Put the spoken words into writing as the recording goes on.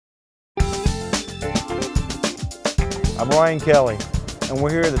I'm Ryan Kelly, and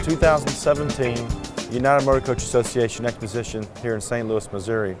we're here at the 2017 United Motorcoach Association Exposition here in St. Louis,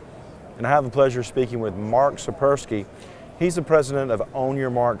 Missouri. And I have the pleasure of speaking with Mark Szyperski. He's the president of Own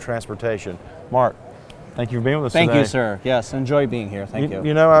Your Mark Transportation. Mark, thank you for being with us today. Thank you, sir. Yes, enjoy being here. Thank you.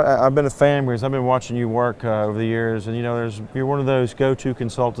 You know, I've been a fan because I've been watching you work over the years, and you know, you're one of those go-to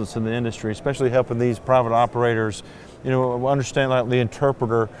consultants in the industry, especially helping these private operators, you know, understand like the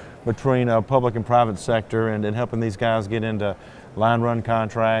interpreter between public and private sector, and helping these guys get into line run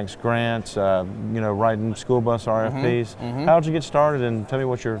contracts, grants, you know, writing school bus RFPs. How did you get started, and tell me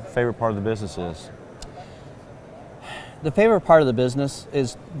what your favorite part of the business is? The favorite part of the business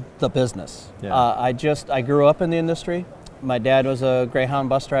is the business. Yeah. I grew up in the industry. My dad was a Greyhound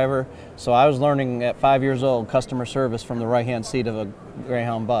bus driver, so I was learning at 5 years old customer service from the right-hand seat of a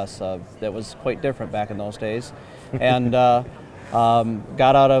Greyhound bus. That was quite different back in those days. And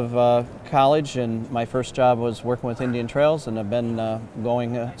got out of college, and my first job was working with Indian Trails, and I've been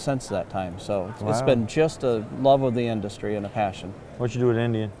going since that time. So it's been just a love of the industry and a passion. What'd you do at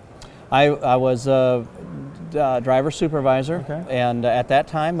Indian? I was a driver supervisor, okay. And at that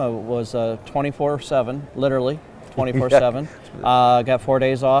time I was 24/7, literally 24/7. Got 4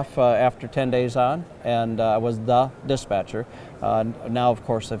 days off after 10 days on, and I was the dispatcher. Now, of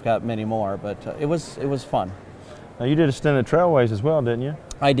course, I've got many more, but it was fun. Now, you did a stint at Trailways as well, didn't you?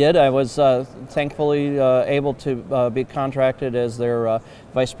 I did. I was thankfully able to be contracted as their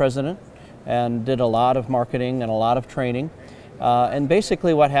vice president, and did a lot of marketing and a lot of training. And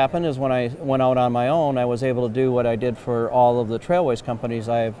basically what happened is when I went out on my own, I was able to do what I did for all of the Trailways companies.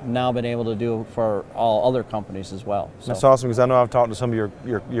 I've now been able to do for all other companies as well. So. That's awesome, because I know I've talked to some of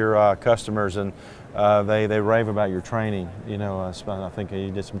your customers, and they rave about your training. You know, I think you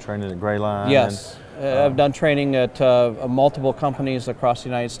did some training at Gray Line. Yes, I've done training at multiple companies across the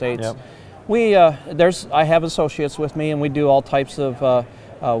United States. Yep. I have associates with me, and we do all types of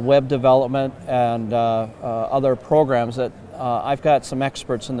web development and other programs that I've got some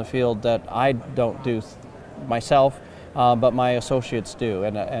experts in the field that I don't do myself, but my associates do,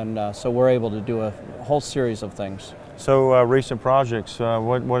 and so we're able to do a whole series of things. So recent projects,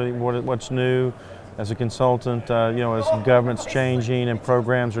 what's new as a consultant? You know, as government's changing and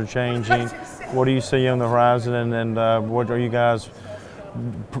programs are changing, what do you see on the horizon, and what are you guys?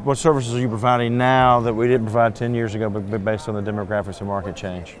 What services are you providing now that we didn't provide 10 years ago, but based on the demographics and market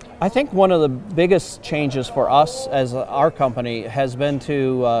change? I think one of the biggest changes for us as our company has been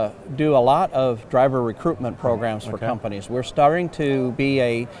to do a lot of driver recruitment programs for companies. We're starting to be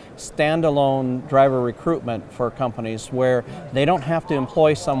a standalone driver recruitment for companies where they don't have to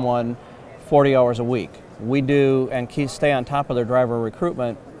employ someone 40 hours a week. We do, and stay on top of their driver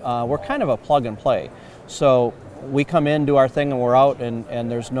recruitment. We're kind of a plug and play. So we come in, do our thing, and we're out,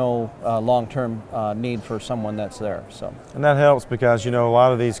 and there's no long-term need for someone that's there. So. And that helps, because you know, a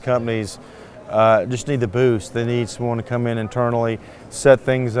lot of these companies just need the boost. They need someone to come in internally, set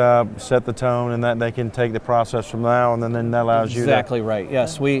things up, set the tone, and that they can take the process from now, and then that allows you to... Exactly right,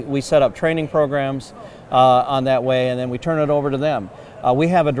 yes. We set up training programs on that way, and then we turn it over to them. We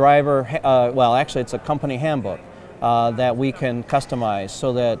have a driver, well, actually it's a company handbook that we can customize,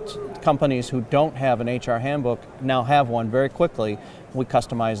 so that companies who don't have an HR handbook now have one very quickly. We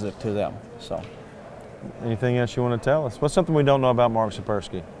customize it to them. So, anything else you want to tell us? What's something we don't know about Mark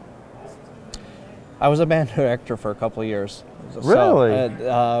Szyperski? I was a band director for a couple of years. Really?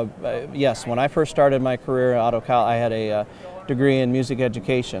 So, yes, when I first started my career out of college, I had a degree in music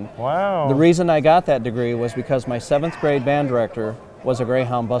education. Wow. The reason I got that degree was because my 7th grade band director was a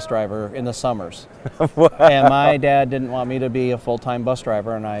Greyhound bus driver in the summers. Wow. And my dad didn't want me to be a full-time bus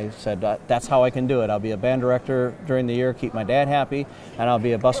driver, and I said, that's how I can do it. I'll be a band director during the year, keep my dad happy, and I'll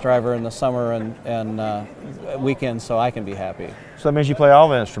be a bus driver in the summer and weekends so I can be happy. So that means you play all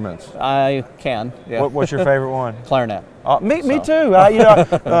the instruments? I can, yeah. What's your favorite one? Clarinet. Me too. You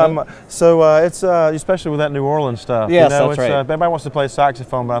know, it's especially with that New Orleans stuff. Yes, you know, that's right. Everybody wants to play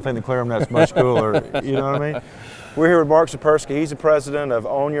saxophone, but I think the clarinet's much cooler. You know what I mean? We're here with Mark Szyperski. He's the president of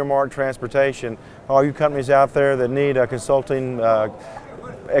Own Your Mark Transportation. All you companies out there that need consulting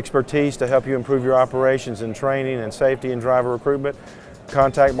expertise to help you improve your operations and training and safety and driver recruitment,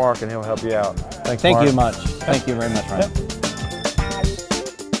 contact Mark and he'll help you out. Thanks, Thank Mark. you much. Thank you very much, Ryan. Yep.